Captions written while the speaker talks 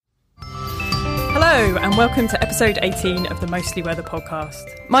Hello and welcome to episode 18 of the Mostly Weather podcast.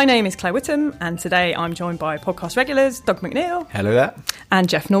 My name is Claire Whittam and today I'm joined by podcast regulars Doug McNeil. Hello there. And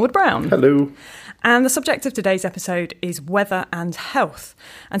Jeff Norwood-Brown. Hello. And the subject of today's episode is weather and health.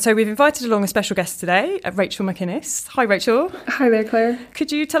 And so we've invited along a special guest today, Rachel McInnes. Hi, Rachel. Hi there, Claire.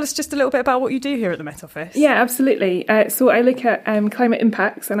 Could you tell us just a little bit about what you do here at the Met Office? Yeah, absolutely. So I look at climate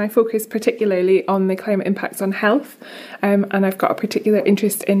impacts and I focus particularly on the climate impacts on health. And I've got a particular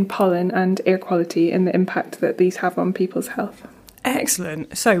interest in pollen and air quality and the impact that these have on people's health.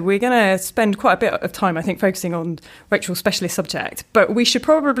 Excellent. So we're going to spend quite a bit of time, I think, focusing on Rachel's specialist subject, but we should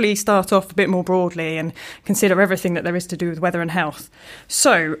probably start off a bit more broadly and consider everything that there is to do with weather and health.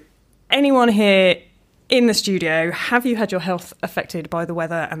 So anyone here in the studio, have you had your health affected by the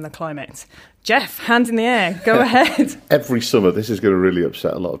weather and the climate? Jeff, hands in the air. Go ahead. Every summer, this is going to really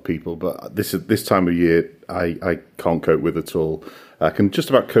upset a lot of people, but this time of year, I can't cope with at all. I can just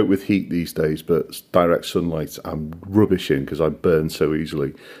about cope with heat these days, but direct sunlight, I'm rubbish in because I burn so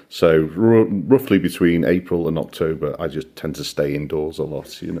easily. So roughly between April and October, I just tend to stay indoors a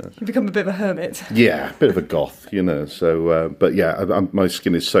lot, you know. You become a bit of a hermit. Yeah, a bit of a goth, you know. So, but yeah, my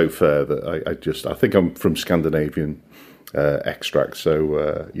skin is so fair that I think I'm from Scandinavian extract,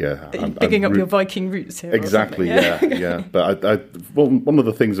 so yeah. I'm picking up your Viking roots here. Exactly, yeah. But one of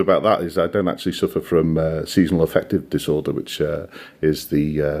the things about that is I don't actually suffer from seasonal affective disorder, which is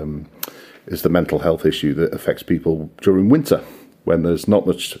the mental health issue that affects people during winter. When there's not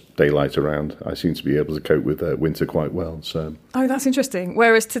much daylight around, I seem to be able to cope with winter quite well. So. Oh, that's interesting.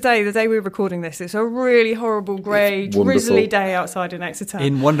 Whereas today, the day we're recording this, it's a really horrible, grey, drizzly day outside in Exeter.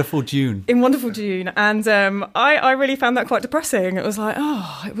 In wonderful June. And I really found that quite depressing. It was like,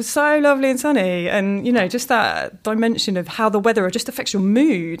 oh, it was so lovely and sunny. And, you know, just that dimension of how the weather just affects your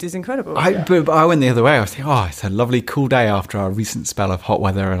mood is incredible. But I went the other way. I was thinking, it's a lovely cool day after our recent spell of hot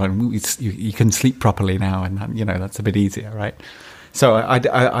weather. And you can sleep properly now. And, you know, that's a bit easier, right? So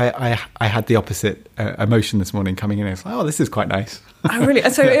I had the opposite emotion this morning coming in. It's like, this is quite nice. Oh, really?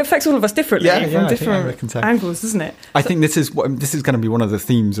 And so it affects all of us differently from different angles, doesn't it? I think this is going to be one of the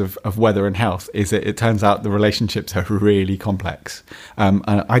themes of weather and health. Is that it turns out the relationships are really complex. And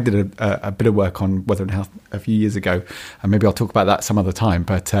I did a bit of work on weather and health a few years ago, and maybe I'll talk about that some other time.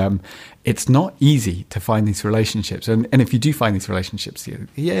 But it's not easy to find these relationships, and if you do find these relationships,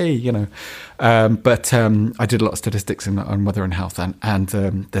 yay, you know. But I did a lot of statistics on weather and health, and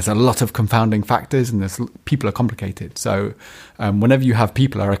there's a lot of confounding factors, and people are complicated. So whenever you have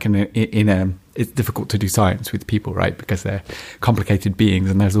people, I reckon it's difficult to do science with people, right? Because they're complicated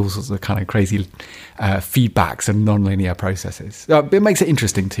beings, and there's all sorts of kind of crazy feedbacks and non-linear processes. It makes it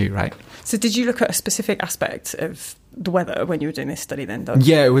interesting too, right? So did you look at a specific aspect of the weather when you were doing this study then, Doug?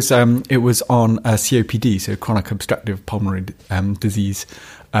 Yeah, it was on COPD, so chronic obstructive pulmonary disease,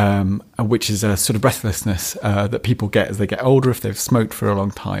 which is a sort of breathlessness that people get as they get older if they've smoked for a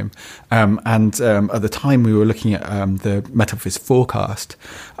long time. And at the time we were looking at the Met Office forecast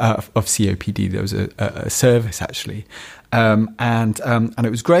of COPD, there was a service actually, and it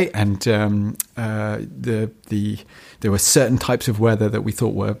was great. And there were certain types of weather that we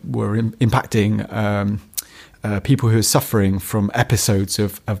thought were impacting people who are suffering from episodes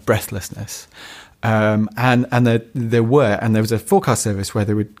of breathlessness. And there was a forecast service where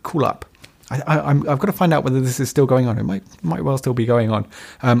they would call up. I've got to find out whether this is still going on. It might well still be going on.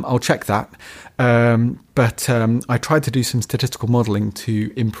 I'll check that. But I tried to do some statistical modelling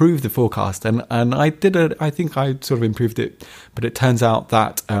to improve the forecast, and I think I sort of improved it, but it turns out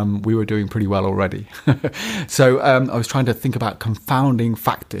that we were doing pretty well already. So I was trying to think about confounding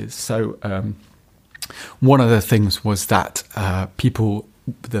factors. So one of the things was that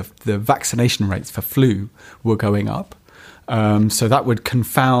the vaccination rates for flu were going up. So that would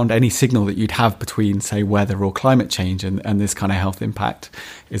confound any signal that you'd have between, say, weather or climate change and this kind of health impact,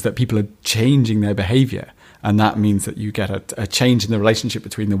 is that people are changing their behaviour. And that means that you get a change in the relationship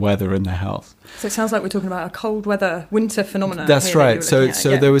between the weather and their health. So it sounds like we're talking about a cold weather winter phenomenon. That's right. So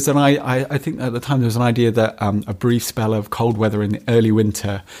there was I think at the time there was an idea that a brief spell of cold weather in the early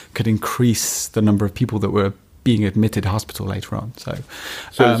winter could increase the number of people that were being admitted to hospital later on. So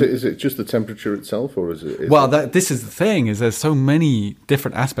is it just the temperature itself, or is it? This is the thing: is there's so many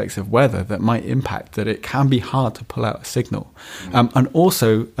different aspects of weather that might impact that it can be hard to pull out a signal. And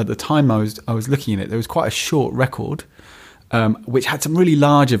also, at the time I was looking at it, there was quite a short record, which had some really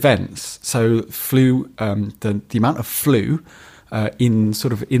large events. So flu, the amount of flu in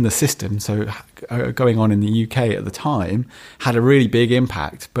the system, so going on in the UK at the time, had a really big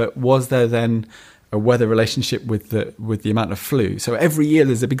impact. But was there then a weather relationship with the amount of flu. So every year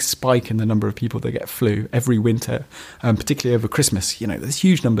there's a big spike in the number of people that get flu every winter, particularly over Christmas. There's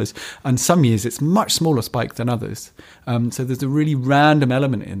huge numbers, and some years it's much smaller spike than others. So there's a really random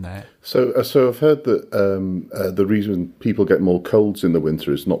element in there. So I've heard that the reason people get more colds in the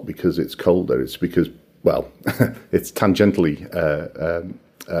winter is not because it's colder. It's because, well, it's tangentially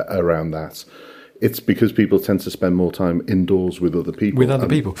around that. It's because people tend to spend more time indoors with other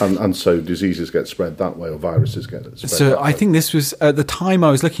people. And so diseases get spread that way, or viruses get spread So that way. I think this was, at the time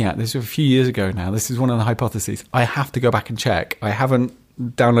I was looking at, this was a few years ago now, this is one of the hypotheses. I have to go back and check. I haven't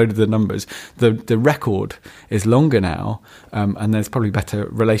downloaded the numbers. The record is longer now, and there's probably better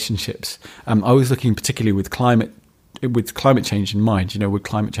relationships. I was looking particularly with climate change in mind, would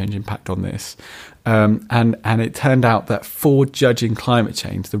climate change impact on this? And it turned out that for judging climate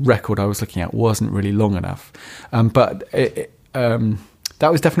change, the record I was looking at wasn't really long enough. But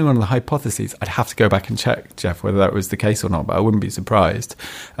that was definitely one of the hypotheses. I'd have to go back and check, Jeff, whether that was the case or not, but I wouldn't be surprised.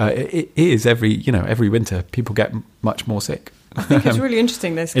 It is every winter people get much more sick. I think it's really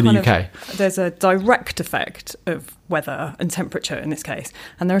interesting. There's in the UK. There's a direct effect of weather and temperature in this case,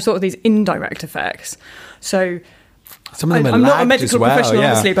 and there are sort of these indirect effects. So some of them I'm are not a lagged medical as well, professional, yeah.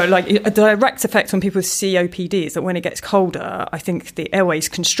 obviously, but like a direct effect on people with COPD is that when it gets colder, I think the airways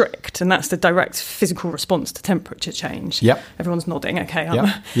constrict, and that's the direct physical response to temperature change. Yep. Everyone's nodding, okay.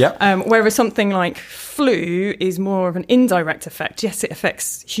 Yep. Whereas something like flu is more of an indirect effect. Yes, it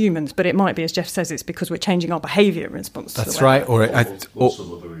affects humans, but it might be, as Jeff says, it's because we're changing our behaviour in response to the weather. Right,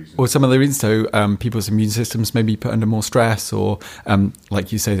 or some other reasons. So people's immune systems may be put under more stress, or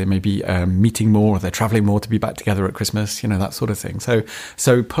like you say, they may be meeting more, or they're travelling more to be back together at Christmas, that sort of thing.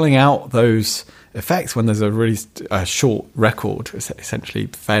 So pulling out those effects when there's a really short record, essentially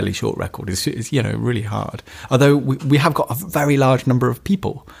fairly short record, is really hard. Although we have got a very large number of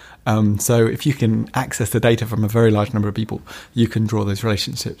people. So if you can access the data from a very large number of people, you can draw those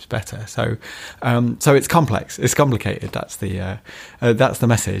relationships better. So it's complex, it's complicated. That's the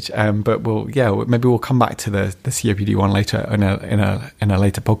message. But maybe we'll come back to the COPD one later in a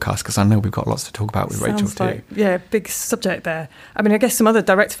later podcast, because I know we've got lots to talk about with Rachel too. Big subject there. I mean, I guess some other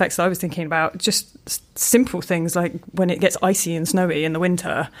direct effects that I was thinking about, just simple things like when it gets icy and snowy in the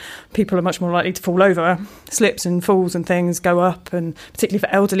winter, people are much more likely to fall over, slips and falls and things go up, and particularly for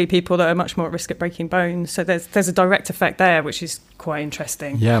elderly people that are much more at risk of breaking bones. So there's a direct effect there, which is quite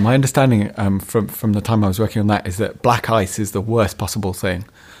interesting. Yeah, my understanding from the time I was working on that is that black ice is the worst possible thing.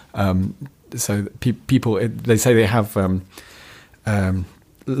 So people, they say they have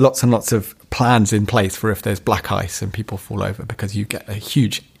lots and lots of plans in place for if there's black ice and people fall over, because you get a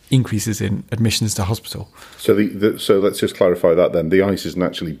huge increases in admissions to hospital. So so let's just clarify that then. The ice isn't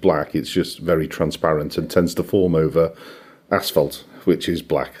actually black, it's just very transparent and tends to form over asphalt, which is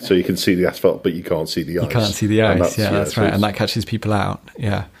black. So you can see the asphalt, but you can't see the ice. You can't see the ice, that's right. And that catches people out,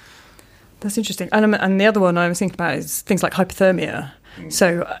 yeah. That's interesting. And the other one I was thinking about is things like hypothermia.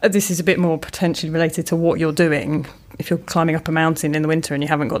 So this is a bit more potentially related to what you're doing. If you're climbing up a mountain in the winter and you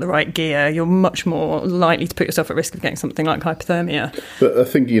haven't got the right gear, you're much more likely to put yourself at risk of getting something like hypothermia. But I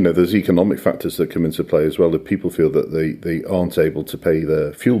think, there's economic factors that come into play as well. If people feel that they aren't able to pay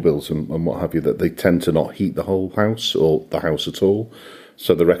their fuel bills and what have you, that they tend to not heat the whole house or the house at all.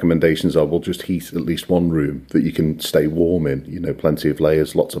 So the recommendations are, just heat at least one room that you can stay warm in, plenty of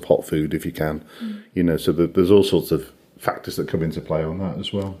layers, lots of hot food if you can, so there's all sorts of factors that come into play on that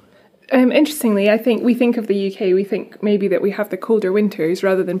as well. Interestingly, I think we think of the UK, we think maybe that we have the colder winters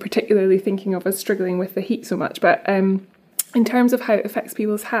rather than particularly thinking of us struggling with the heat so much. But in terms of how it affects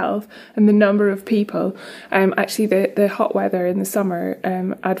people's health and the number of people, actually the hot weather in the summer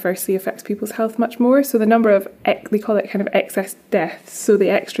adversely affects people's health much more. So the number of, they call it kind of excess deaths, so the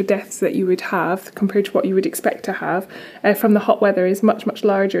extra deaths that you would have compared to what you would expect to have from the hot weather is much, much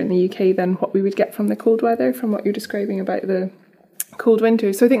larger in the UK than what we would get from the cold weather, from what you're describing about the cold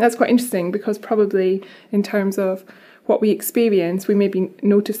winter. So I think that's quite interesting, because probably in terms of what we experience, we maybe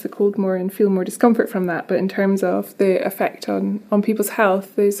notice the cold more and feel more discomfort from that. But in terms of the effect on people's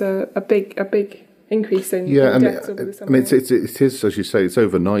health, there's a big increase in deaths over the summer. And it is, as you say, it's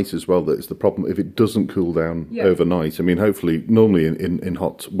overnight as well that is the problem. If it doesn't cool down overnight, I mean, hopefully, normally in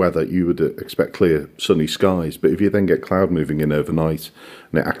hot weather, you would expect clear, sunny skies. But if you then get cloud moving in overnight,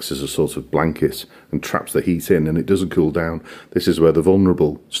 and it acts as a sort of blanket and traps the heat in, and it doesn't cool down, this is where the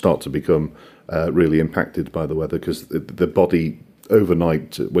vulnerable start to become really impacted by the weather, because the body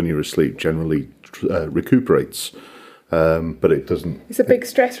overnight, when you're asleep, generally recuperates. But it doesn't. It's a big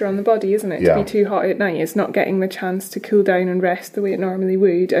stressor on the body, isn't it? To be too hot at night. It's not getting the chance to cool down and rest the way it normally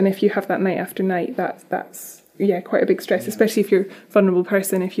would. And if you have that night after night, that's quite a big stress, especially if you're a vulnerable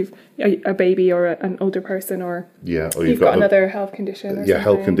person, if you've a baby or an older person, or or you've got another health condition. Or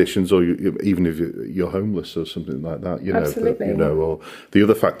health conditions, or even if you're homeless or something like that. Absolutely. Or the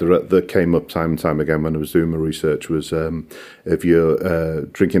other factor that came up time and time again when I was doing my research was if you're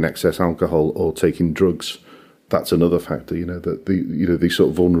drinking excess alcohol or taking drugs. That's another factor, that these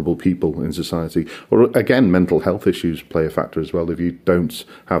sort of vulnerable people in society, or again, mental health issues play a factor as well. If you don't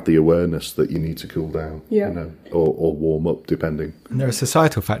have the awareness that you need to cool down, or warm up, depending. And there are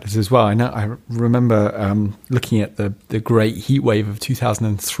societal factors as well. I remember looking at the great heat wave of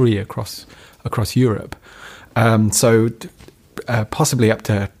 2003 across Europe. Possibly up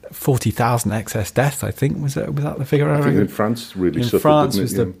to 40,000 excess deaths. I think was that the figure? I think in France really suffered. France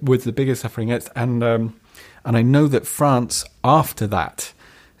was the biggest suffering, and I know that France, after that,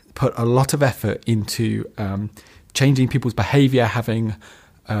 put a lot of effort into changing people's behaviour, having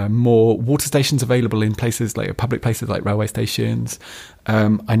more water stations available in places like public places like railway stations.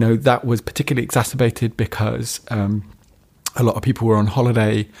 I know that was particularly exacerbated because a lot of people were on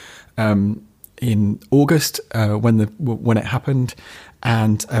holiday in August when it happened,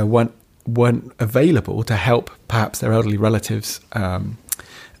 and weren't available to help perhaps their elderly relatives.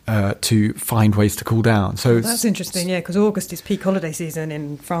 To find ways to cool down. So that's interesting, because August is peak holiday season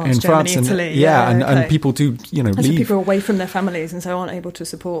in France, Germany, Italy. And people do, leave. So people are away from their families and so aren't able to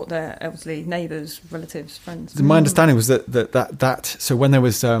support their elderly neighbours, relatives, friends. My understanding was that so when there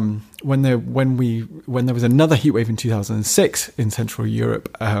was when there was another heatwave in 2006 in Central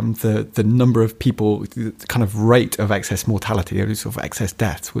Europe, the number of people, the kind of rate of excess mortality, sort of excess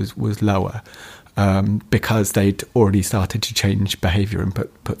deaths was lower. Because they'd already started to change behaviour and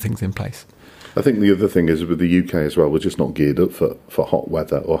put things in place. I think the other thing is with the UK as well, we're just not geared up for hot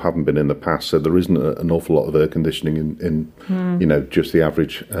weather, or haven't been in the past. So there isn't an awful lot of air conditioning in just the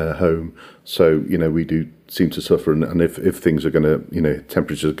average home. So we do seem to suffer. And if things are going to,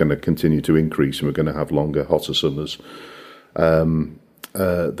 temperatures are going to continue to increase, and we're going to have longer, hotter summers, then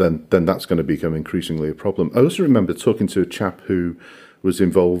that's going to become increasingly a problem. I also remember talking to a chap who was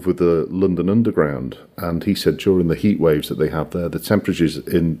involved with the London Underground, and he said during the heat waves that they have there, the temperatures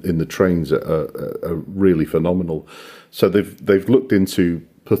in the trains are really phenomenal. So they've looked into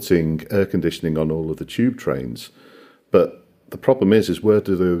putting air conditioning on all of the tube trains, but the problem is where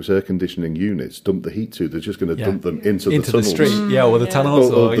do those air conditioning units dump the heat to? They're just going to dump them into the tunnels. The street, or the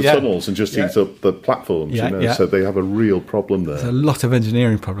tunnels, or the tunnels, and just heat up the platforms. So they have a real problem there. There's a lot of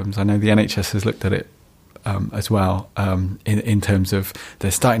engineering problems. I know the NHS has looked at it. As well, in terms of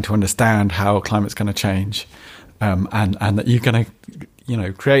they're starting to understand how climate's going to change, and that you're going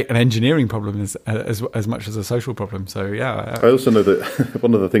to, create an engineering problem as much as a social problem. So I also know that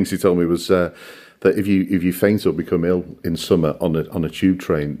one of the things he told me was that if you faint or become ill in summer on a tube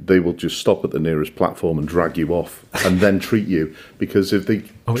train, they will just stop at the nearest platform and drag you off and then treat you, because if they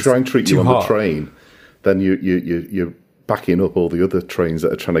try and treat you on the train, then you're backing up all the other trains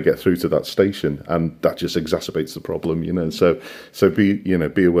that are trying to get through to that station, and that just exacerbates the problem, So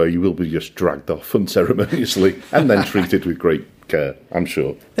be aware you will be just dragged off unceremoniously and then treated with great care, I'm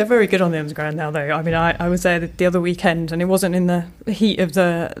sure. They're very good on the Underground now, though. I mean, I was there the other weekend, and it wasn't in the heat of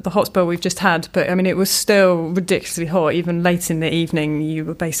the hot spell we've just had, but I mean, it was still ridiculously hot. Even late in the evening, you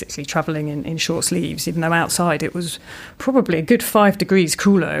were basically travelling in short sleeves, even though outside it was probably a good 5 degrees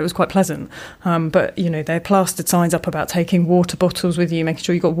cooler. It was quite pleasant. But, they plastered signs up about taking water bottles with you, making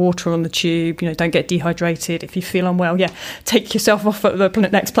sure you got water on the tube, don't get dehydrated. If you feel unwell, take yourself off at the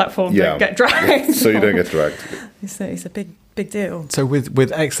next platform, don't get dragged. So you don't get dragged. It's a big deal. So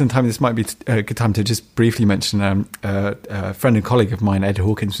with excellent time, this might be a good time to just briefly mention a friend and colleague of mine, Ed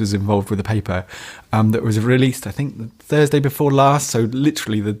Hawkins, was involved with a paper that was released, I think, the Thursday before last, so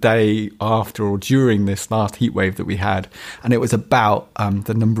literally the day after or during this last heat wave that we had. And it was about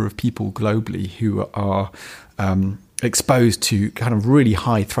the number of people globally who are exposed to kind of really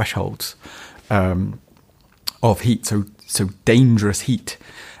high thresholds of heat, so dangerous heat.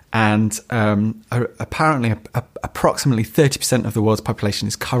 And apparently approximately 30% of the world's population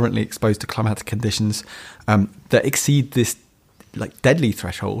is currently exposed to climatic conditions that exceed this deadly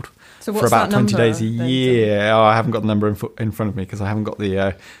threshold for about 20 days a year. I haven't got the number in front of me because I haven't got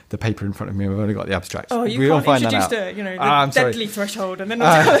the paper in front of me. I've only got the abstract. Oh, you can't introduce the deadly threshold and then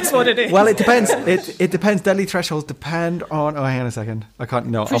tell us what it is. Well, it depends. It depends. Deadly thresholds depend on. Oh, hang on a second. I can't.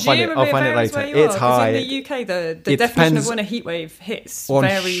 No, I'll find it later. It's high. In the UK, the definition of when a heat wave hits on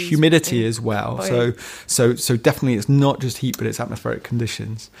varies humidity as well. So definitely, it's not just heat, but it's atmospheric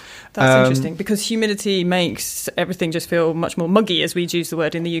conditions. That's interesting because humidity makes everything just feel much more muggy, as we use the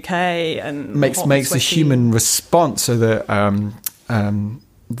word in the UK, and makes the human response so that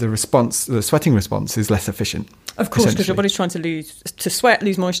the sweating response is less efficient. Of course, because your body's trying to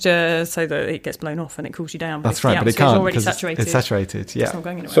lose moisture so that it gets blown off and it cools you down. That's right, but it can't already because saturated. it's saturated. Yeah. It's not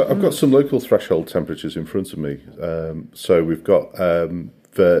going anywhere. So I've got some local threshold temperatures in front of me. So we've got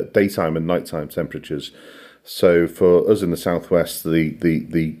for daytime and nighttime temperatures. So for us in the southwest,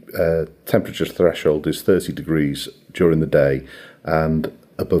 the temperature threshold is 30 degrees during the day, and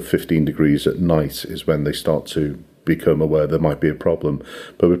above 15 degrees at night is when they start to become aware there might be a problem.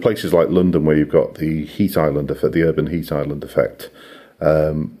 But with places like London, where you've got the heat island effect, the urban heat island effect,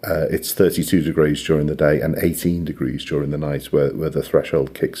 it's 32 degrees during the day and 18 degrees during the night where the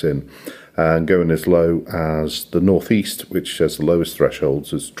threshold kicks in. And going as low as the northeast, which has the lowest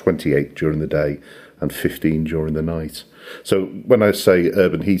thresholds, is 28 during the day and 15 during the night. So when I say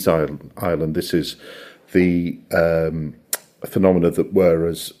urban heat island, this is the phenomena that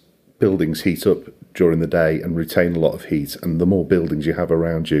whereas buildings heat up during the day and retain a lot of heat, and the more buildings you have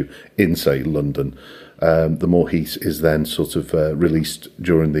around you in, say, London, the more heat is then sort of released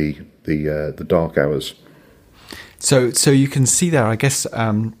during the dark hours. So you can see there, I guess,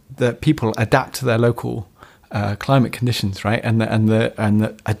 that people adapt to their local climate conditions, right? And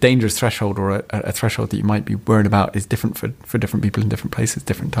a dangerous threshold or a threshold that you might be worried about is different for different people in different places,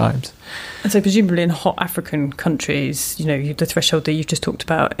 different times. And so presumably in hot African countries, the threshold that you've just talked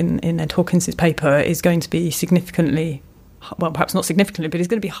about in Ed Hawkins's paper is going to be significantly, well, perhaps not significantly, but it's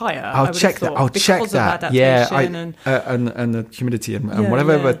going to be higher. I'll check that. Yeah, and the humidity and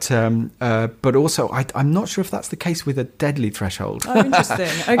whatever. Yeah. But also, I'm not sure if that's the case with a deadly threshold. Oh, interesting.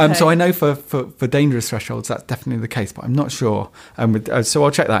 Okay. So I know for dangerous thresholds that's definitely the case, but I'm not sure. So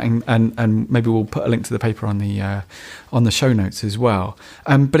I'll check that, and maybe we'll put a link to the paper on the show notes as well.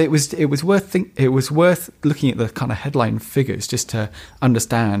 But it was worth looking at the kind of headline figures just to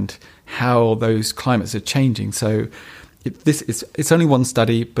understand how those climates are changing. So. It's only one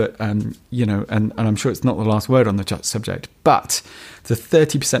study, but and I'm sure it's not the last word on the subject. But the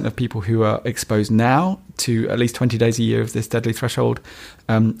 30% of people who are exposed now to at least 20 days a year of this deadly threshold,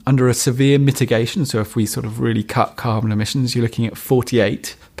 under a severe mitigation. So if we sort of really cut carbon emissions, you're looking at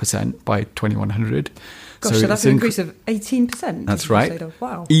 48% by 2100. Gosh, so that's an increase of 18%. That's right.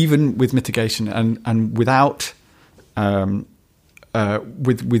 Wow. Even with mitigation and without.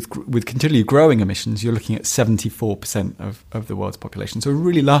 With continually growing emissions, you're looking at 74% of the world's population. So a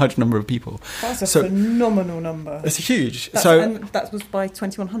really large number of people. That's a phenomenal number. It's huge. And that was by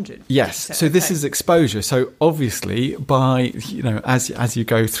 2100. Yes. So this is exposure. So obviously, by as you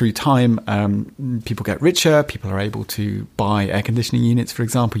go through time, people get richer. People are able to buy air conditioning units, for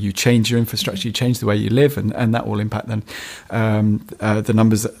example. You change your infrastructure, you change the way you live, and that will impact then the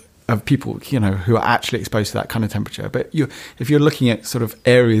numbers of people, who are actually exposed to that kind of temperature. But if you're looking at sort of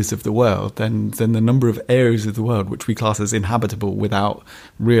areas of the world, then the number of areas of the world which we class as inhabitable without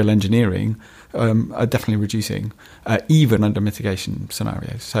real engineering are definitely reducing, even under mitigation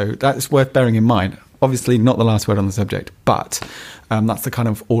scenarios. So that's worth bearing in mind. Obviously, not the last word on the subject, but that's the kind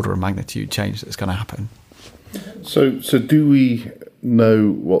of order of magnitude change that's going to happen. So do we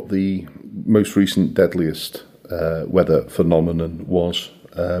know what the most recent deadliest weather phenomenon was?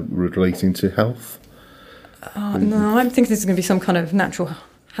 Relating to health? No, I'm thinking this is going to be some kind of natural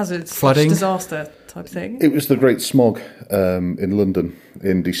hazard, flooding, disaster type thing. It was the Great Smog in London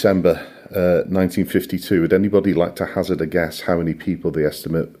in December 1952. Would anybody like to hazard a guess how many people they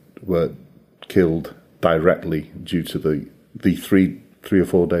estimate were killed directly due to the three or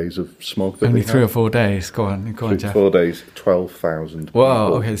 4 days of smog? Only 3 or 4 days. Go on, Jeff. 4 days, 12,000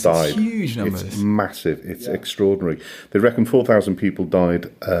 Wow, okay, so died. It's huge numbers. It's massive. It's extraordinary. They reckon 4,000 people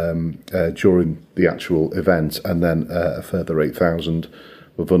died during the actual event, and then a further 8,000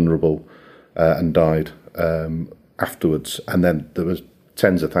 were vulnerable and died afterwards. And then there was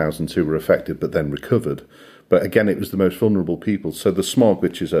tens of thousands who were affected but then recovered. But again, it was the most vulnerable people. So the smog,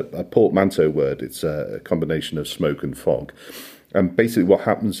 which is a portmanteau word, it's a combination of smoke and fog. And basically what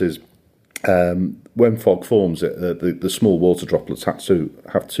happens is when fog forms, the small water droplets have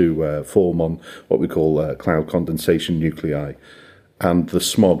to form on what we call cloud condensation nuclei. And the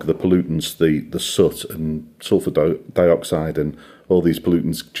smog, the pollutants, the soot and sulfur dioxide and all these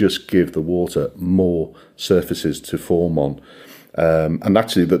pollutants just give the water more surfaces to form on. And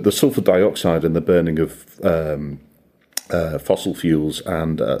actually the sulfur dioxide and the burning of fossil fuels,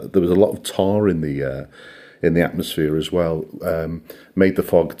 and there was a lot of tar in the atmosphere as well, made the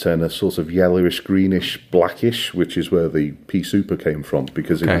fog turn a sort of yellowish, greenish, blackish, which is where the pea super came from,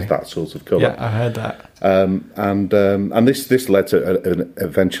 because it was that sort of colour. Yeah, I heard that. And this led to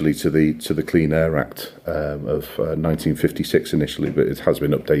eventually to the Clean Air Act of 1956 initially, but it has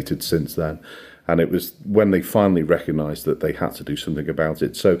been updated since then. And it was when they finally recognised that they had to do something about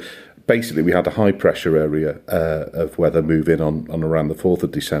it. So basically, we had a high pressure area of weather move in on around the 4th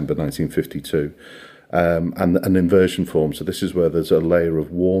of December 1952. And an inversion form. So this is where there's a layer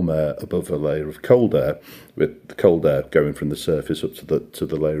of warm air above a layer of cold air, with the cold air going from the surface up to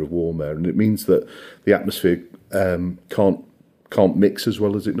the layer of warm air, and it means that the atmosphere can't mix as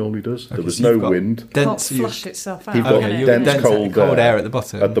well as it normally does. Okay, there was no wind. Can't flush itself out. You've got dense cold air at the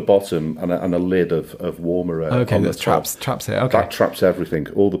bottom. At the bottom, and a lid of warmer air. Okay, that traps it. Okay, that traps everything.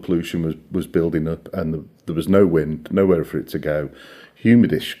 All the pollution was building up, and there was no wind, nowhere for it to go.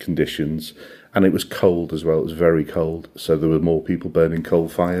 Humidish conditions. And it was cold as well. It was very cold. So there were more people burning coal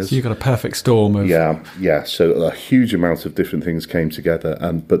fires. So you got a perfect storm of... Yeah. So a huge amount of different things came together,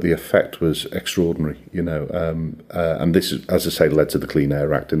 but the effect was extraordinary, and this, as I say, led to the Clean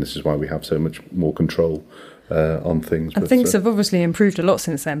Air Act, and this is why we have so much more control on things. And things have obviously improved a lot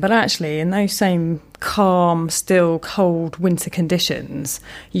since then, but actually in those same calm, still cold winter conditions,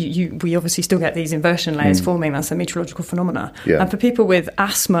 we obviously still get these inversion layers forming. That's a meteorological phenomena. Yeah. And for people with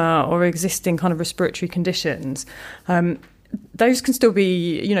asthma or existing kind of respiratory conditions, those can still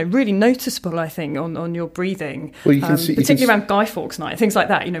be, really noticeable, I think, on your breathing. Well, you can see, particularly around Guy Fawkes Night, things like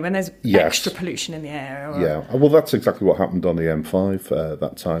that, when there's extra pollution in the air. Yeah, well, that's exactly what happened on the M5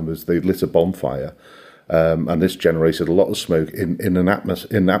 that time, was they lit a bonfire. And this generated a lot of smoke in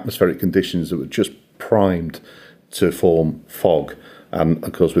atmospheric conditions that were just primed to form fog. And,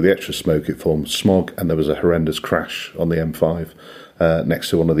 of course, with the extra smoke, it formed smog, and there was a horrendous crash on the M5 next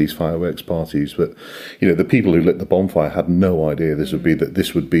to one of these fireworks parties. But, the people who lit the bonfire had no idea this would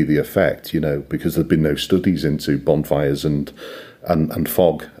be the effect, because there'd been no studies into bonfires and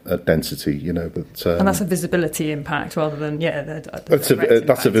fog density, but and that's a visibility impact rather than that's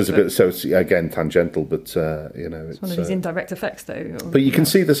a visibility. So it's again tangential, but it's one of these indirect effects, though. But you can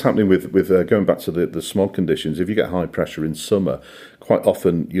see this happening with going back to the smog conditions. If you get high pressure in summer, quite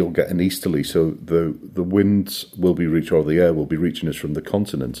often you'll get an easterly, so the winds will be or the air will be reaching us from the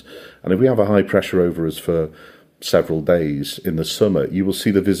continent, and if we have a high pressure over us for several days in the summer, you will see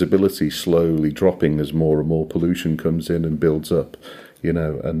the visibility slowly dropping as more and more pollution comes in and builds up,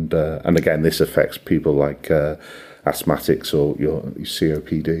 and again, this affects people like asthmatics or your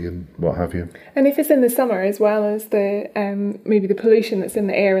COPD and what have you. And if it's in the summer, as well as the maybe the pollution that's in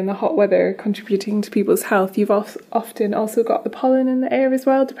the air and the hot weather contributing to people's health, you've often also got the pollen in the air as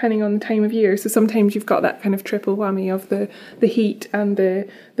well, depending on the time of year. So sometimes you've got that kind of triple whammy of the heat and the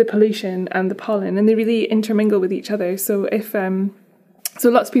pollution and the pollen, and they really intermingle with each other. So if So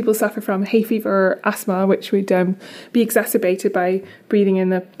lots of people suffer from hay fever or asthma, which would be exacerbated by breathing in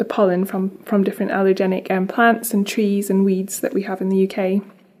the pollen from different allergenic plants and trees and weeds that we have in the UK.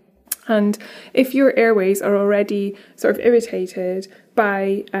 And if your airways are already sort of irritated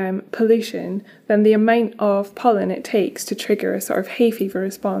by pollution, then the amount of pollen it takes to trigger a sort of hay fever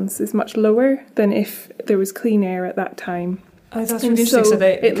response is much lower than if there was clean air at that time. Oh, that's really interesting. So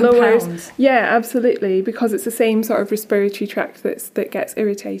it lowers. Yeah, absolutely, because it's the same sort of respiratory tract that gets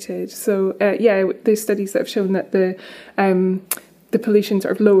irritated. So there's studies that have shown that the pollution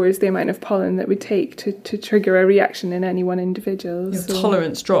sort of lowers the amount of pollen that would take to trigger a reaction in any one individual. Your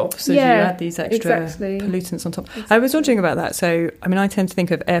tolerance drops as you add these extra pollutants on top. Exactly. I was wondering about that. So, I tend to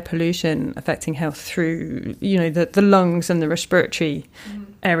think of air pollution affecting health through, the lungs and the respiratory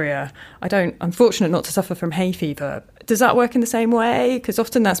area. I'm fortunate not to suffer from hay fever. Does that work in the same way? Because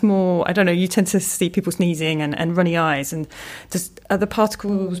often that's more, you tend to see people sneezing and runny eyes. And are the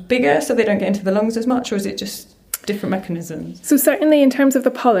particles bigger so they don't get into the lungs as much, or is it just different mechanisms? So certainly in terms of the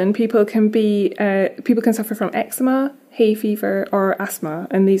pollen, people can suffer from eczema, hay fever or asthma,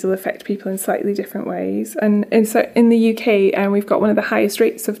 and these will affect people in slightly different ways. And in the UK, we've got one of the highest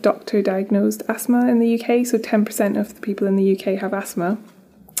rates of doctor-diagnosed asthma in the UK, so 10% of the people in the UK have asthma.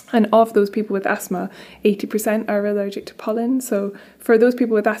 And of those people with asthma, 80% are allergic to pollen. So for those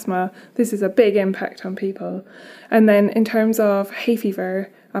people with asthma, this is a big impact on people. And then in terms of hay fever,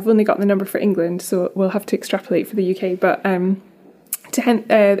 I've only got the number for England, so we'll have to extrapolate for the UK. But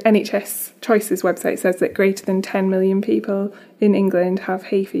NHS Choices website says that greater than 10 million people in England have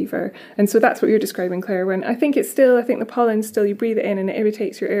hay fever. And so that's what you're describing, Claire, when I think the pollen still, you breathe it in and it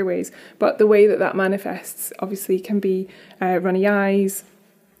irritates your airways. But the way that manifests obviously can be runny eyes,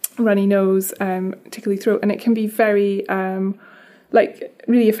 runny nose, tickly throat, and it can be very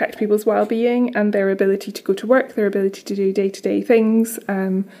really affect people's well-being and their ability to go to work, their ability to do day-to-day things,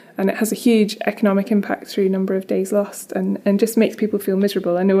 and it has a huge economic impact through a number of days lost, and just makes people feel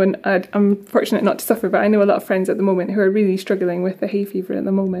miserable. I know, and I'm fortunate not to suffer, but I know a lot of friends at the moment who are really struggling with the hay fever at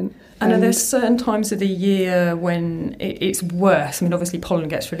the moment. And are there certain times of the year when it's worse? I mean, obviously pollen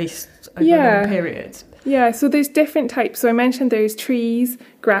gets released over long periods. Yeah, so there's different types. So I mentioned there's trees,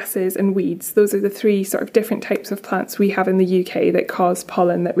 grasses and weeds. Those are the three sort of different types of plants we have in the UK that cause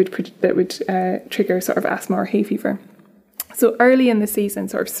pollen that would trigger sort of asthma or hay fever. So early in the season,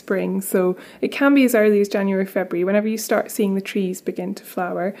 sort of spring, so it can be as early as January, February, whenever you start seeing the trees begin to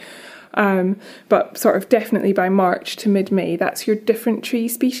flower. But sort of definitely by March to mid-May, that's your different tree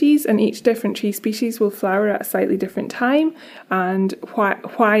species, and each different tree species will flower at a slightly different time, and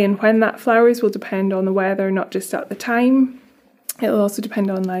why and when that flowers will depend on the weather, not just at the time. It'll also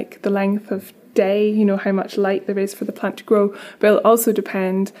depend on like the length of day, you know, how much light there is for the plant to grow, but it'll also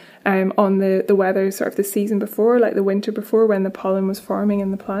depend on the weather, sort of the season before, like the winter before, when the pollen was forming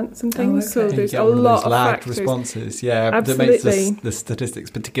in the plants and things. Okay. So there's a lot of lagged factors. Responses, Absolutely. that makes the statistics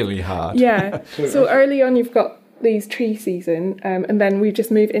particularly hard. Yeah. So early on, you've got these tree season, and then we just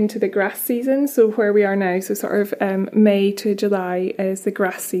move into the grass season. So where we are now, so sort of May to July is the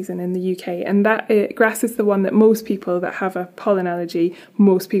grass season in the UK, and that grass is the one that most people that have a pollen allergy,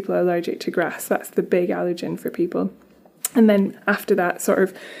 most people are allergic to grass. That's the big allergen for people. And then after that, sort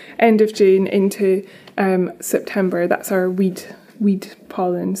of end of June into September, that's our weed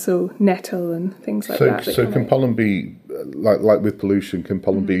pollen, so nettle and things like that. So can pollen be, like with pollution, can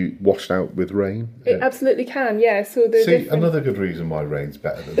pollen be washed out with rain? It absolutely can, yeah. So another good reason why rain's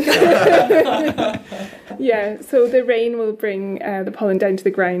better than yeah, so the rain will bring the pollen down to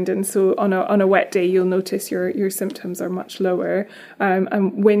the ground, and so on a wet day you'll notice your symptoms are much lower,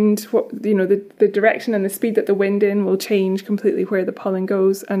 and wind, the direction and the speed that the wind in will change completely where the pollen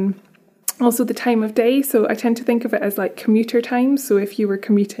goes, and also the time of day. So I tend to think of it as like commuter times. So if you were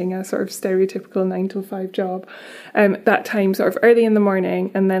commuting a sort of stereotypical 9 to 5 job, that time sort of early in the morning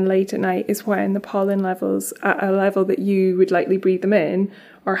and then late at night is when the pollen levels at a level that you would likely breathe them in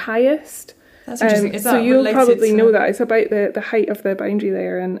are highest. That's interesting. Is that so you'll probably to know that. It's about the height of the boundary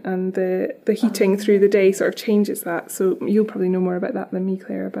layer, and the heating through the day sort of changes that. So you'll probably know more about that than me,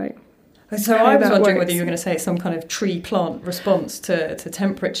 Claire, about. So I was wondering whether you were going to say some kind of tree-plant response to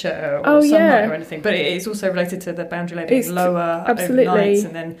temperature or sunlight or anything, but it is also related to the boundary layer being lower overnight,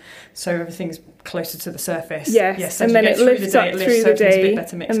 and then so everything's closer to the surface. Yes, so and then it lifts up through the day,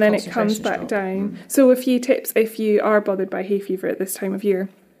 and then it comes back down. So a few tips if you are bothered by hay fever at this time of year.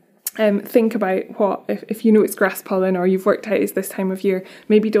 Think about what, if you know it's grass pollen or you've worked out it's this time of year,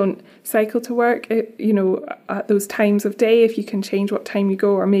 maybe don't cycle to work, at those times of day, if you can change what time you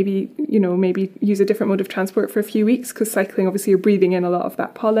go, or maybe use a different mode of transport for a few weeks, because cycling, obviously you're breathing in a lot of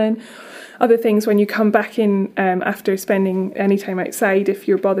that pollen. Other things, when you come back in after spending any time outside, if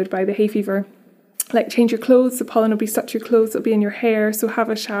you're bothered by the hay fever, like change your clothes, the pollen will be stuck to your clothes, it'll be in your hair, so have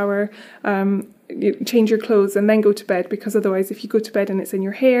a shower, you change your clothes and then go to bed, because otherwise if you go to bed and it's in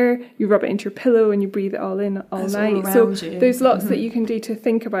your hair, you rub it into your pillow and you breathe it all in all night. So there's lots that you can do to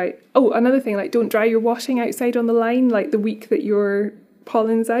think about. Oh, another thing, like don't dry your washing outside on the line like the week that your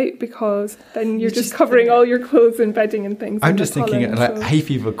pollen's out, because then you're just covering all your clothes and bedding and things. I'm just thinking hay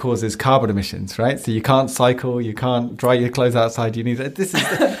fever causes carbon emissions, right? So you can't cycle, you can't dry your clothes outside. You need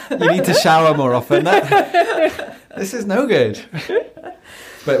to shower more often. This is no good.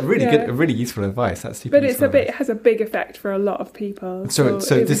 But really good, really useful advice. That's super. But it has a big effect for a lot of people. So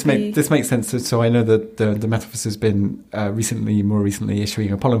this makes sense. So I know that the Met Office has been more recently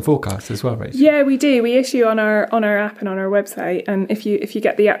issuing a pollen forecast as well, right? Yeah, we do. We issue on our app and on our website. And if you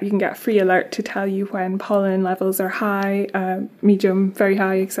get the app, you can get a free alert to tell you when pollen levels are high, medium, very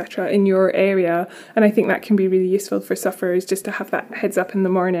high, etc. in your area. And I think that can be really useful for sufferers, just to have that heads up in the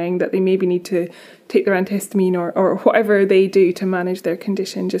morning that they maybe need to take their antihistamine or whatever they do to manage their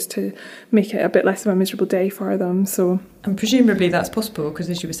condition, just to make it a bit less of a miserable day for them. So, and presumably that's possible because,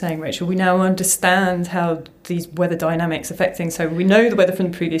 as you were saying, Rachel, we now understand how these weather dynamics affect things. So we know the weather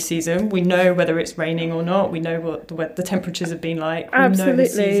from the previous season, we know whether it's raining or not, we know what the temperatures have been like, absolutely. We know the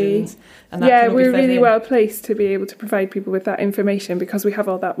seasons, and we're really well placed to be able to provide people with that information because we have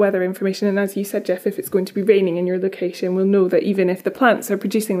all that weather information. And as you said, Jeff, if it's going to be raining in your location, we'll know that even if the plants are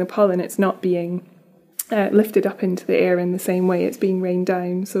producing the pollen, it's not being lifted up into the air in the same way it's being rained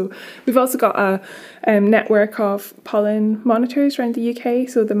down. So we've also got a network of pollen monitors around the UK.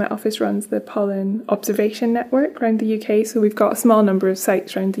 So the Met Office runs the pollen observation network around the UK. So we've got a small number of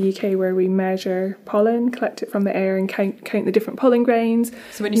sites around the UK where we measure pollen, collect it from the air and count the different pollen grains.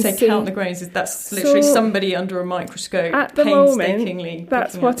 So when you say count the grains, that's literally somebody under a microscope at the moment,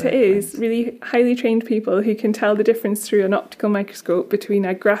 that's what it is. Really highly trained people who can tell the difference through an optical microscope between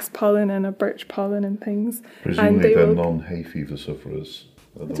a grass pollen and a birch pollen and things. Presumably they're non-hay fever sufferers.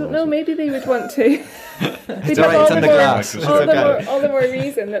 I don't know, maybe they would want to. They'd have all the more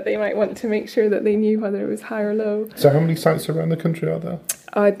reason that they might want to make sure that they knew whether it was high or low. So how many sites around the country are there?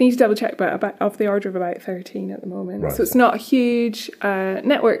 I'd need to double check, but about of the order of about 13 at the moment. Right. So it's not a huge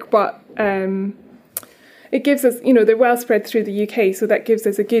network, but it gives us, they're well spread through the UK, so that gives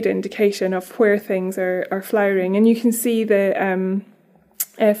us a good indication of where things are flowering. And you can see the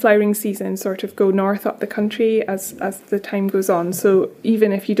flowering season sort of go north up the country as the time goes on. So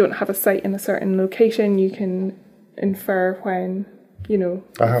even if you don't have a site in a certain location, you can infer when,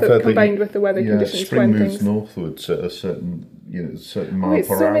 combined with the weather conditions. Spring when moves things northwards at a certain mile it's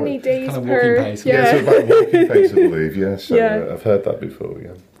per so hour. many days kind of per walking pace. yeah. So about walking pace, I believe. Yes, Yeah. I've heard that before.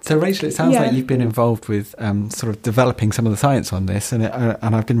 Yeah. So Rachel, it sounds like you've been involved with sort of developing some of the science on this, and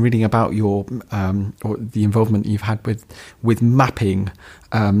I've been reading about your or the involvement you've had with mapping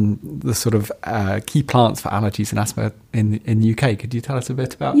the sort of key plants for allergies and asthma in UK. Could you tell us a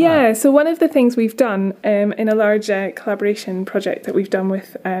bit about that? Yeah, so one of the things we've done in a large collaboration project that we've done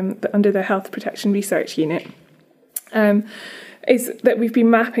with under the Health Protection Research Unit is that we've been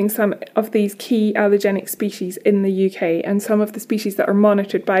mapping some of these key allergenic species in the UK and some of the species that are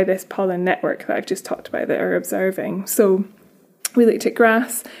monitored by this pollen network that I've just talked about that are observing. So we looked at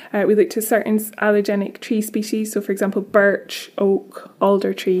grass, we looked at certain allergenic tree species, so for example birch, oak,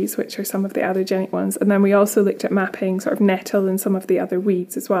 alder trees, which are some of the allergenic ones, and then we also looked at mapping sort of nettle and some of the other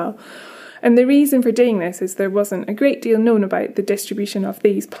weeds as well. And the reason for doing this is there wasn't a great deal known about the distribution of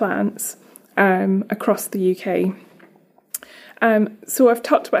these plants across the UK. So I've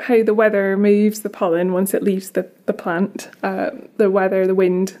talked about how the weather moves the pollen once it leaves the plant. The weather, the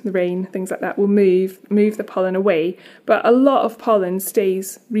wind, the rain, things like that will move the pollen away. But a lot of pollen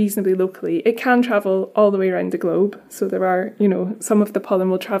stays reasonably locally. It can travel all the way around the globe. So there are, some of the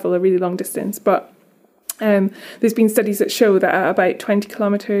pollen will travel a really long distance. But there's been studies that show that at about 20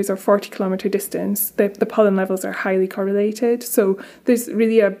 kilometres or 40 kilometre distance, the pollen levels are highly correlated. So there's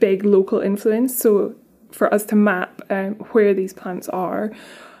really a big local influence. So for us to map where these plants are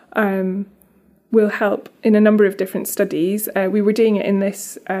will help in a number of different studies. We were doing it in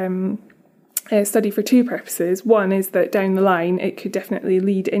this study for two purposes. One is that down the line it could definitely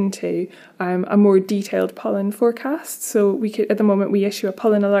lead into a more detailed pollen forecast. So we could, at the moment, we issue a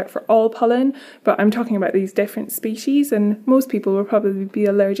pollen alert for all pollen, but I'm talking about these different species, and most people will probably be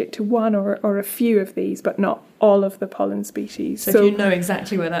allergic to one or a few of these, but not all of the pollen species. So if you know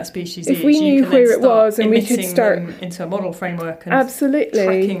exactly where that species is, if we knew where it was, and we could start into a model framework and absolutely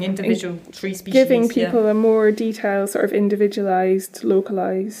tracking individual tree species, giving people a more detailed, sort of individualised,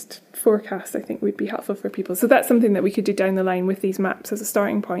 localised forecast, I think would be helpful for people. So that's something that we could do down the line with these maps as a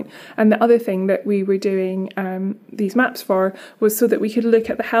starting point. And the other thing that we were doing these maps for was so that we could look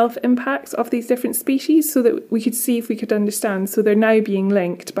at the health impacts of these different species, so that we could see if we could understand. So they're now being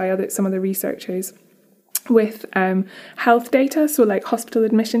linked by some other researchers with health data, so like hospital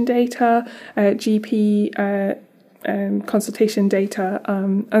admission data, GP consultation data,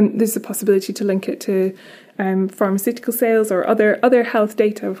 and there's a possibility to link it to pharmaceutical sales or other health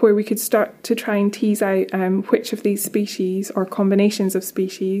data, where we could start to try and tease out which of these species or combinations of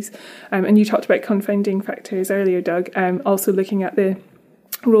species, and you talked about confounding factors earlier, Doug, also looking at the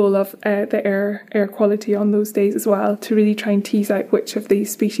role of the air quality on those days as well, to really try and tease out which of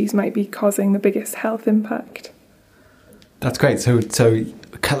these species might be causing the biggest health impact. That's great. So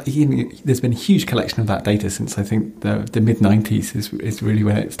there's been a huge collection of that data since I think the mid-90s is really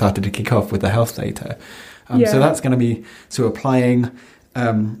when it started to kick off with the health data. So that's going to be applying.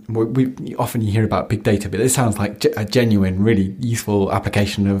 We often you hear about big data, but it sounds like a genuine, really useful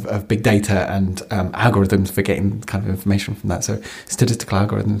application of big data and algorithms for getting kind of information from that. So statistical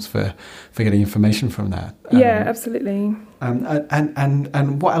algorithms for getting information from that. Yeah, absolutely.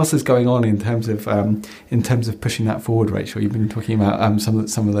 And what else is going on in terms of pushing that forward, Rachel? You've been talking about some of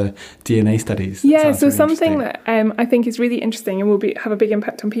the DNA studies. Yeah, so really something that I think is really interesting and will have a big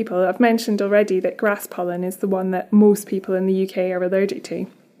impact on people. I've mentioned already that grass pollen is the one that most people in the UK are allergic to.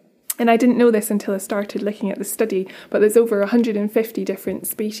 And I didn't know this until I started looking at the study, but there's over 150 different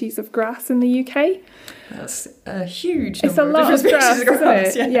species of grass in the UK. That's a huge It's a number lot of of different grass, species of grass.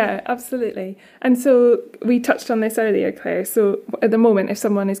 isn't it? Yeah, absolutely. And so we touched on this earlier, Claire. So at the moment, if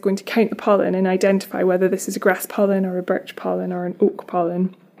someone is going to count the pollen and identify whether this is a grass pollen or a birch pollen or an oak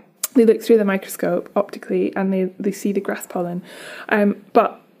pollen, they look through the microscope optically and they see the grass pollen.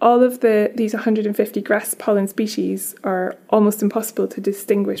 But all of these 150 grass pollen species are almost impossible to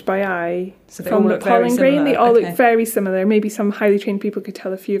distinguish by eye from the pollen grain. They all look very similar. Maybe some highly trained people could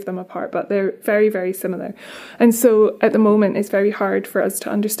tell a few of them apart, but they're very, very similar. And so at the moment, it's very hard for us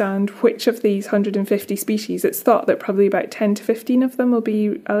to understand which of these 150 species. It's thought that probably about 10 to 15 of them will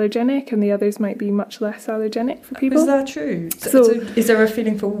be allergenic and the others might be much less allergenic for people. Is that true? So is there a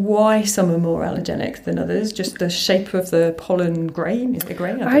feeling for why some are more allergenic than others? Just the shape of the pollen grain? Is it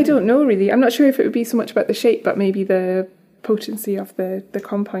grain? I don't know, really. I'm not sure if it would be so much about the shape, but maybe the potency of the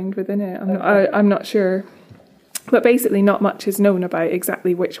compound within it. I'm not sure. But basically not much is known about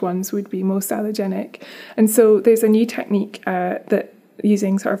exactly which ones would be most allergenic. And so there's a new technique that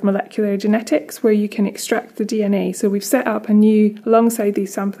using sort of molecular genetics where you can extract the DNA. So we've set up alongside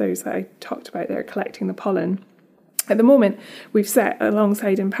these samplers that I talked about that are collecting the pollen. At the moment, we've set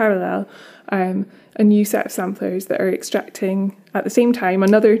alongside in parallel a new set of samplers that are extracting at the same time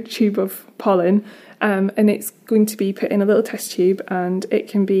another tube of pollen, and it's going to be put in a little test tube and it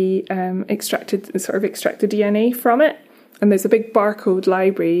can be extract the DNA from it. And there's a big barcode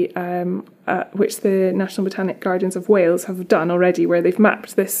library which the National Botanic Gardens of Wales have done already, where they've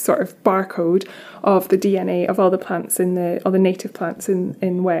mapped this sort of barcode of the DNA of all the plants all the native plants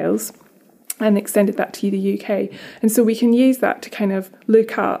in Wales, and extended that to the UK. And so we can use that to kind of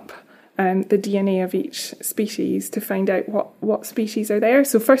look up the DNA of each species to find out what species are there.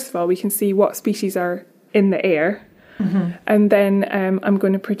 So first of all, we can see what species are in the air. Mm-hmm. And then I'm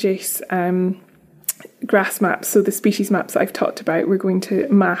going to produce grass maps. So the species maps that I've talked about, we're going to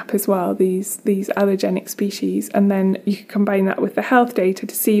map as well these allergenic species. And then you can combine that with the health data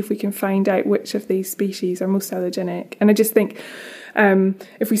to see if we can find out which of these species are most allergenic. And I just think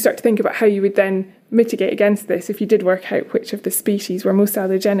if we start to think about how you would then mitigate against this, if you did work out which of the species were most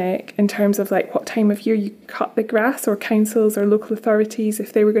allergenic in terms of like what time of year you cut the grass, or councils or local authorities,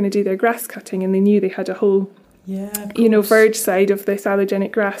 if they were going to do their grass cutting and they knew they had a whole verge side of this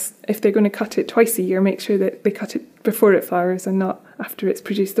allergenic grass, if they're going to cut it twice a year, make sure that they cut it before it flowers and not after it's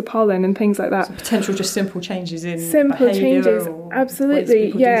produced the pollen and things like that. So potential just simple changes in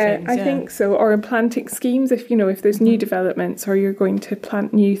absolutely, I think so. Or in planting schemes, if there's new developments or you're going to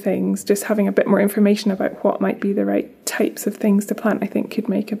plant new things, just having a bit more information about what might be the right types of things to plant, I think could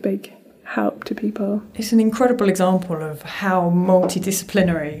make a big help to people. It's an incredible example of how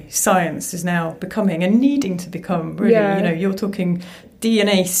multidisciplinary science is now becoming and needing to become, really. You're talking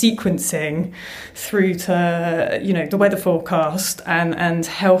DNA sequencing through to the weather forecast and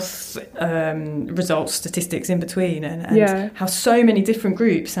health results, statistics in between, and how so many different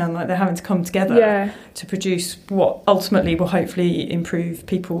groups sound like they're having to come together to produce what ultimately will hopefully improve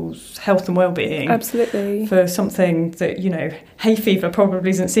people's health and well-being. Absolutely. For something that hay fever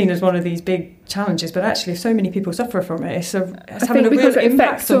probably isn't seen as one of these big challenges, but actually if so many people suffer from it, it's having a real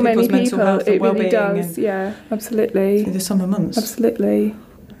impact on people's mental health and well-being. It really does, absolutely. Through the summer months. Absolutely.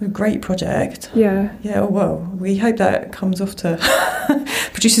 A great project. Yeah. Well, we hope that comes off to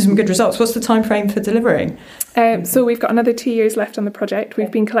produces some good results. What's the time frame for delivering? So we've got another 2 years left on the project.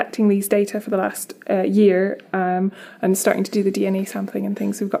 We've been collecting these data for the last year and starting to do the DNA sampling and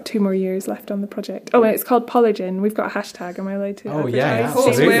things. So we've got 2 more years left on the project. Oh, and it's called Polygin. We've got a hashtag. Am I allowed to? Oh, yeah. Of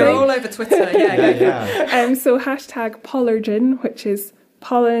course, we're all over Twitter. Yeah. So hashtag Polygin, which is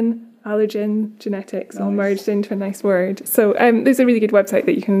pollen, allergen, genetics, all merged into a nice word. So there's a really good website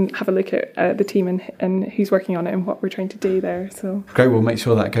that you can have a look at the team and who's working on it and what we're trying to do there. So great, we'll make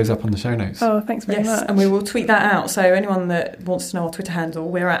sure that goes up on the show notes. Oh, thanks very much. And we will tweet that out. So anyone that wants to know our Twitter handle,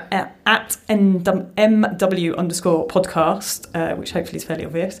 we're at MW_podcast, which hopefully is fairly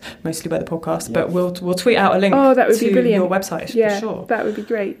obvious, mostly by the podcast, but we'll tweet out a link that would to be brilliant. Your website for sure. That would be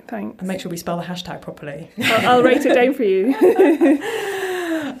great, thanks. And make sure we spell the hashtag properly. I'll write it down for you.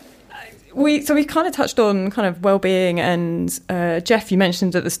 We kind of touched on kind of well-being, and Jeff, you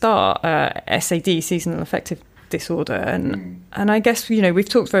mentioned at the start SAD, seasonal affective disorder, and I guess we've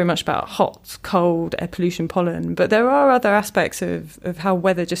talked very much about hot, cold, air pollution, pollen, but there are other aspects of how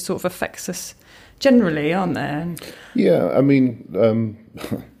weather just sort of affects us generally, aren't there? Yeah, I mean,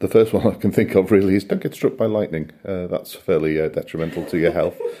 the first one I can think of really is don't get struck by lightning. That's fairly detrimental to your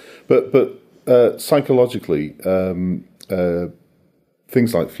health, but psychologically,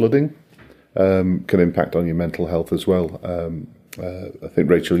 things like flooding can impact on your mental health as well. I think,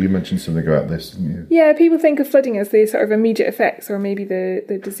 Rachel, you mentioned something about this, didn't you? Yeah, people think of flooding as the sort of immediate effects, or maybe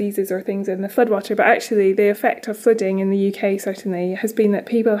the diseases or things in the floodwater, but actually the effect of flooding in the UK certainly has been that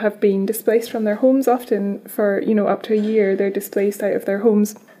people have been displaced from their homes, often for, up to a year they're displaced out of their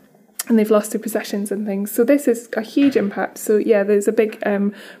homes. And they've lost their possessions and things. So this is a huge impact. So yeah, there's a big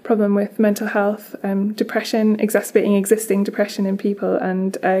problem with mental health, depression, exacerbating existing depression in people,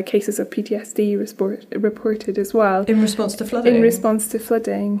 and cases of PTSD reported as well. In response to flooding? In response to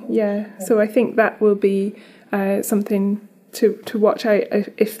flooding, yeah. So I think that will be something to watch out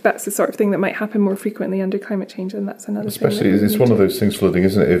if that's the sort of thing that might happen more frequently under climate change, and that's another thing. Especially, it's one of those things, flooding,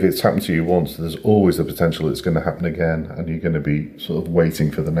 isn't it? If it's happened to you once, there's always the potential it's going to happen again, and you're going to be sort of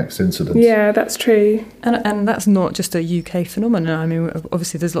waiting for the next incident. Yeah, that's true. And that's not just a UK phenomenon. I mean,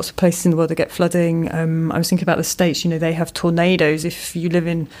 obviously there's lots of places in the world that get flooding. I was thinking about the States, they have tornadoes. If you live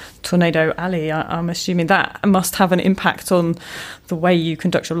in Tornado Alley, I'm assuming that must have an impact on the way you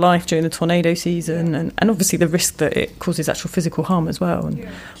conduct your life during the tornado season, and obviously the risk that it causes actual physical harm as well. And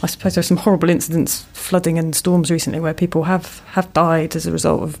I suppose there's some horrible incidents, flooding and storms recently, where people have died as a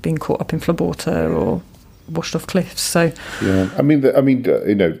result of being caught up in floodwater or washed off cliffs. So yeah, I mean,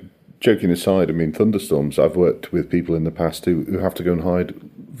 joking aside, thunderstorms. I've worked with people in the past who have to go and hide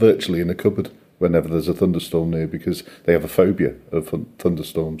virtually in a cupboard whenever there's a thunderstorm near, because they have a phobia of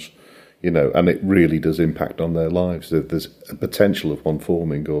thunderstorms. And it really does impact on their lives. If there's a potential of one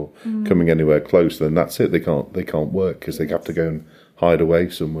forming or coming anywhere close, then that's it. They can't work because they have to go and hide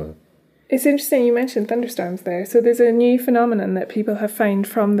away somewhere. It's interesting you mentioned thunderstorms there. So there's a new phenomenon that people have found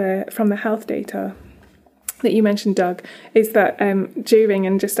from the health data that you mentioned, Doug, is that during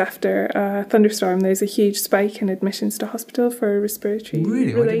and just after a thunderstorm, there's a huge spike in admissions to hospital for respiratory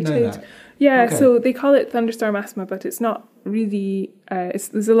related. I didn't know that. Yeah, Okay. So they call it thunderstorm asthma, but it's not really.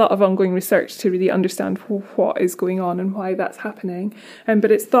 There's a lot of ongoing research to really understand what is going on and why that's happening.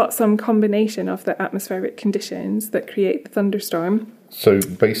 But it's thought some combination of the atmospheric conditions that create the thunderstorm. So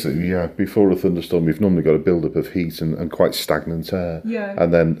basically, yeah, before a thunderstorm, you've normally got a build-up of heat and quite stagnant air. Yeah.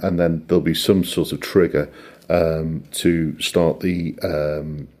 And then there'll be some sort of trigger to start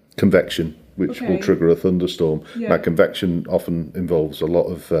the convection, which will trigger a thunderstorm. Yeah. Now, convection often involves a lot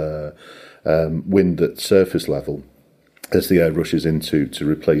of wind at surface level as the air rushes in to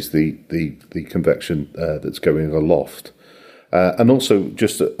replace the convection that's going aloft. And also,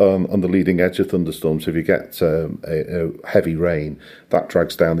 just on the leading edge of thunderstorms, if you get a heavy rain, that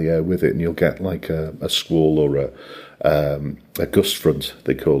drags down the air with it, and you'll get like a squall or a gust front,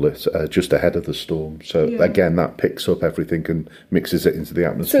 they call it, just ahead of the storm. So again, that picks up everything and mixes it into the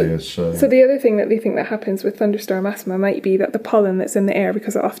atmosphere. So the other thing that they think that happens with thunderstorm asthma might be that the pollen that's in the air,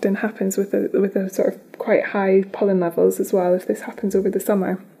 because it often happens with a sort of quite high pollen levels as well, if this happens over the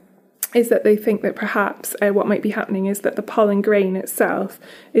summer, is that they think that perhaps what might be happening is that the pollen grain itself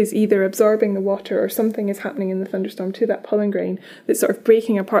is either absorbing the water, or something is happening in the thunderstorm to that pollen grain that's sort of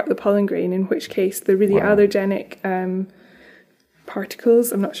breaking apart the pollen grain, in which case the really allergenic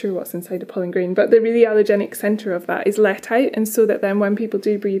particles, I'm not sure what's inside the pollen grain, but the really allergenic centre of that is let out, and so that then when people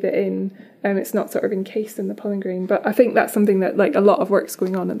do breathe it in, it's not sort of encased in the pollen grain. But I think that's something that a lot of work's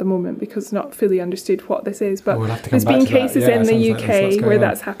going on at the moment, because it's not fully understood what this is. But there's been cases in the UK where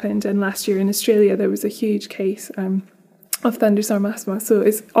that's happened, and last year in Australia there was a huge case of thunderstorm asthma. So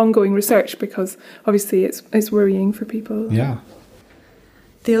it's ongoing research, because obviously it's worrying for people. Yeah.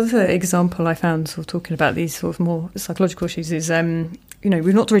 The other example I found, sort of talking about these sort of more psychological issues, is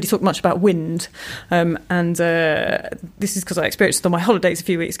we've not really talked much about wind, and this is because I experienced it on my holidays a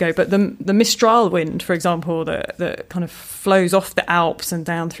few weeks ago. But the Mistral wind, for example, that kind of flows off the Alps and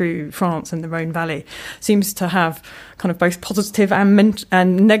down through France and the Rhone Valley, seems to have kind of both positive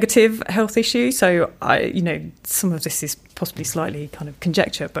and negative health issues. So some of this is possibly slightly kind of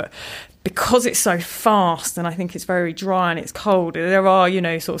conjecture, but because it's so fast and I think it's very dry and it's cold, there are,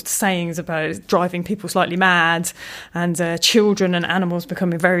 sort of sayings about it driving people slightly mad, and children and animals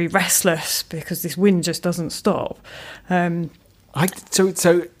becoming very restless because this wind just doesn't stop.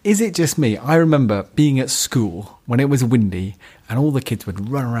 So is it just me? I remember being at school when it was windy and all the kids would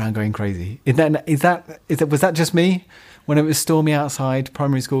run around going crazy. Was that just me? When it was stormy outside,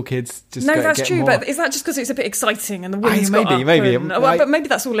 primary school kids just no, that's true. more... But is that just because it's a bit exciting and the wind's got up? But maybe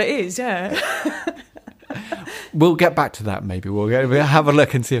that's all it is. Yeah. We'll get back to that. Maybe we'll have a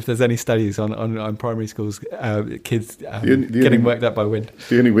look and see if there's any studies on primary schools kids getting worked up by wind.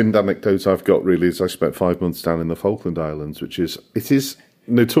 The only wind anecdote I've got really is I spent 5 months down in the Falkland Islands, it is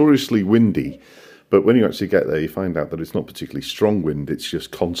notoriously windy. But when you actually get there, you find out that it's not particularly strong wind; it's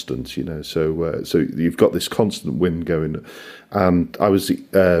just constant. So you've got this constant wind going. And I was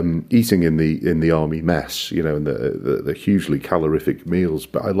eating in the army mess, and the hugely calorific meals,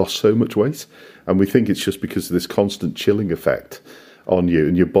 but I lost so much weight. And we think it's just because of this constant chilling effect on you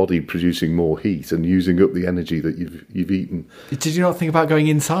and your body producing more heat and using up the energy that you've eaten. Did you not think about going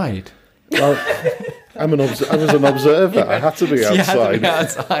inside? Well, I was an observer. I had to be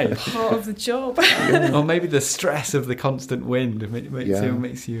outside. Part of the job. Or maybe the stress of the constant wind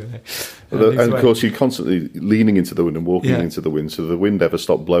makes you. And of course, you're constantly leaning into the wind and walking into the wind. So the wind never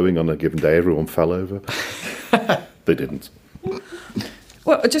stopped blowing on a given day. Everyone fell over. They didn't.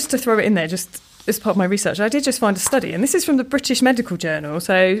 Well, just to throw it in there, just as part of my research, I did just find a study, and this is from the British Medical Journal,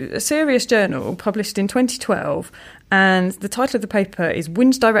 so a serious journal published in 2012, and the title of the paper is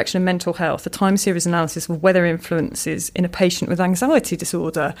Wind Direction and Mental Health, a time series analysis of weather influences in a patient with anxiety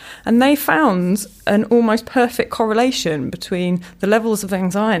disorder. And they found an almost perfect correlation between the levels of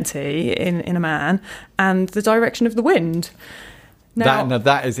anxiety in a man and the direction of the wind. Now,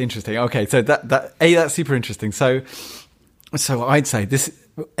 that is interesting. Okay, so that's super interesting. So I'd say this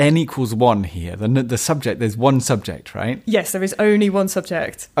n equals 1 here. The subject, there's one subject, right? Yes, there is only one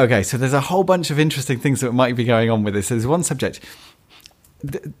subject. Okay, so there's a whole bunch of interesting things that might be going on with this. There's one subject.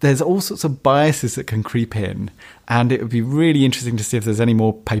 There's all sorts of biases that can creep in, and it would be really interesting to see if there's any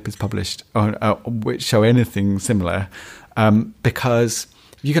more papers published which show anything similar, because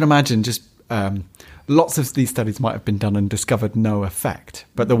you can imagine just lots of these studies might have been done and discovered no effect,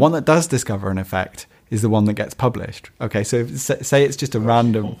 but the one that does discover an effect is the one that gets published. Okay, so say it's just a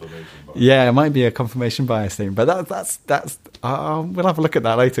random... Yeah, it might be a confirmation bias thing, but that's we'll have a look at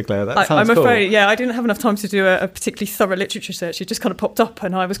that later, Claire. That sounds cool. I'm afraid, I didn't have enough time to do a particularly thorough literature search. It just kind of popped up,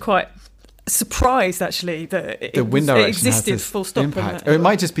 and I was quite surprised, actually, that it existed full stop. Impact. It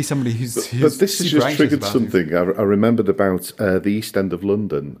might just be somebody who's but this has just triggered something. I remembered about the East End of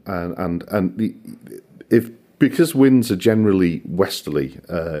London, because winds are generally westerly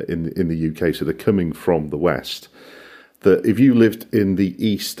in the UK, so they're coming from the west, that if you lived in the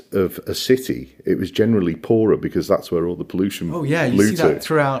east of a city, it was generally poorer because that's where all the pollution blew to. Oh, yeah, you see that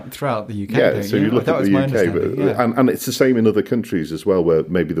throughout the UK. Yeah, so you look at the UK, and it's the same in other countries as well, where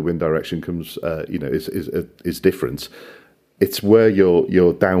maybe the wind direction comes, is different. It's where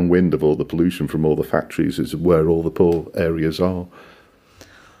you're downwind of all the pollution from all the factories is where all the poor areas are.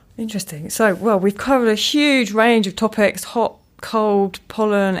 Interesting. So, we've covered a huge range of topics: hot, cold,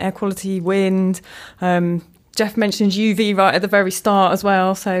 pollen, air quality, wind. Jeff mentioned UV right at the very start as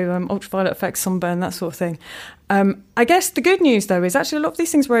well, so ultraviolet effects, sunburn, that sort of thing. I guess the good news, though, is actually a lot of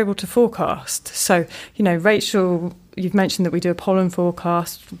these things we're able to forecast. So, Rachel, you've mentioned that we do a pollen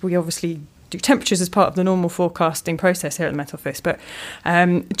forecast. We obviously do temperatures as part of the normal forecasting process here at the Met Office. But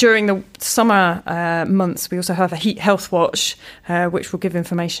during the summer months, we also have a heat health watch, which will give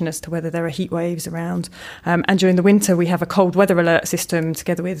information as to whether there are heat waves around. And during the winter, we have a cold weather alert system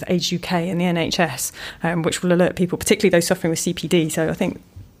together with Age UK and the NHS, which will alert people, particularly those suffering with CPD. So I think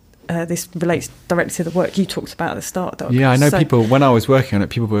this relates directly to the work you talked about at the start, Doug. Yeah, I know people, when I was working on it,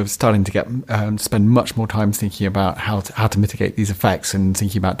 people were starting to get spend much more time thinking about how to mitigate these effects and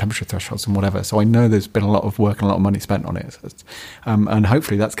thinking about temperature thresholds and whatever. So I know there's been a lot of work and a lot of money spent on it. And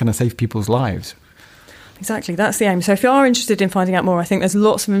hopefully that's going to save people's lives. Exactly, that's the aim. So if you are interested in finding out more, I think there's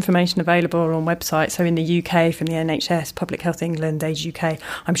lots of information available on websites. So in the UK, from the NHS, Public Health England, Age UK.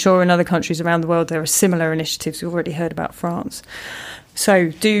 I'm sure in other countries around the world there are similar initiatives. We've already heard about France. So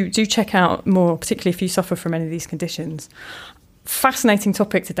do check out more, particularly if you suffer from any of these conditions. Fascinating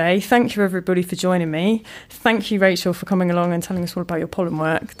topic today. Thank you, everybody, for joining me. Thank you, Rachel, for coming along and telling us all about your pollen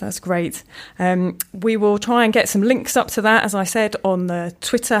work. That's great. We will try and get some links up to that, as I said, on the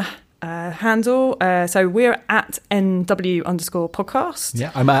Twitter handle. So we're at NW_podcast.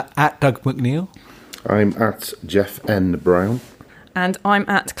 Yeah, I'm at Doug McNeil. I'm at Jeff N. Brown. And I'm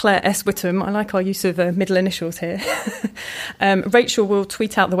at Claire S. Whittam. I like our use of middle initials here. Rachel will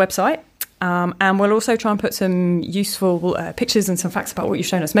tweet out the website. And we'll also try and put some useful pictures and some facts about what you've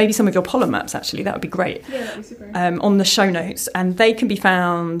shown us. Maybe some of your pollen maps, actually. That would be great. Yeah, that would be super. On the show notes. And they can be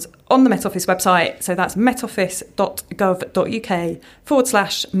found on the Met Office website. So that's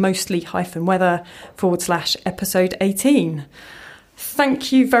metoffice.gov.uk/mostly-weather/episode 18.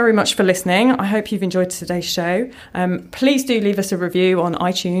 Thank you very much for listening. I hope you've enjoyed today's show. Please do leave us a review on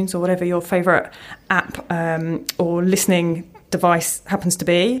iTunes or whatever your favourite app or listening device happens to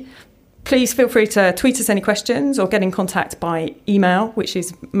be. Please feel free to tweet us any questions or get in contact by email, which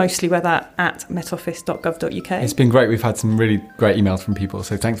is mostlyweather@metoffice.gov.uk. It's been great. We've had some really great emails from people,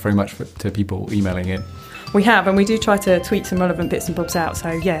 so thanks very much to people emailing in. We have, and we do try to tweet some relevant bits and bobs out. So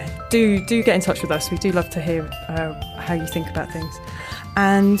yeah, do get in touch with us. We do love to hear how you think about things.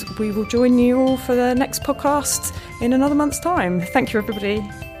 And we will join you all for the next podcast in another month's time. Thank you, everybody.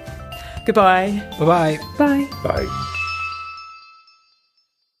 Goodbye. Bye-bye. Bye. Bye.